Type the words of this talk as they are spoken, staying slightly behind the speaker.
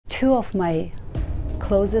Two of my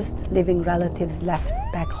closest living relatives left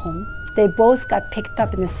back home. They both got picked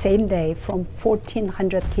up in the same day from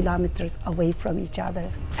 1,400 kilometers away from each other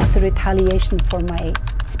as a retaliation for my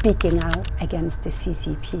speaking out against the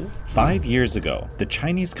CCP. 5 years ago, the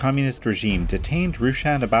Chinese Communist regime detained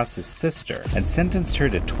Rushan Abbas's sister and sentenced her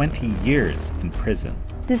to 20 years in prison.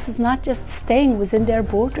 This is not just staying within their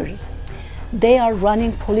borders. They are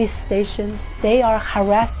running police stations. They are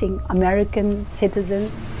harassing American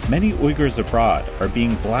citizens. Many Uyghurs abroad are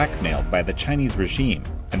being blackmailed by the Chinese regime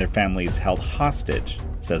and their families held hostage,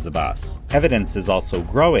 says Abbas. Evidence is also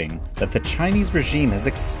growing that the Chinese regime has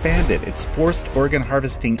expanded its forced organ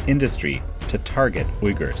harvesting industry to target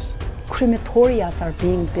Uyghurs. Crematorias are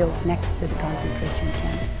being built next to the concentration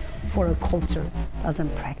camps for a culture that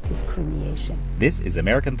doesn't practice cremation. This is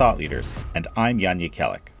American Thought Leaders, and I'm Jan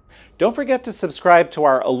Jekielek. Don't forget to subscribe to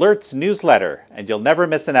our Alerts newsletter, and you'll never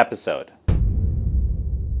miss an episode.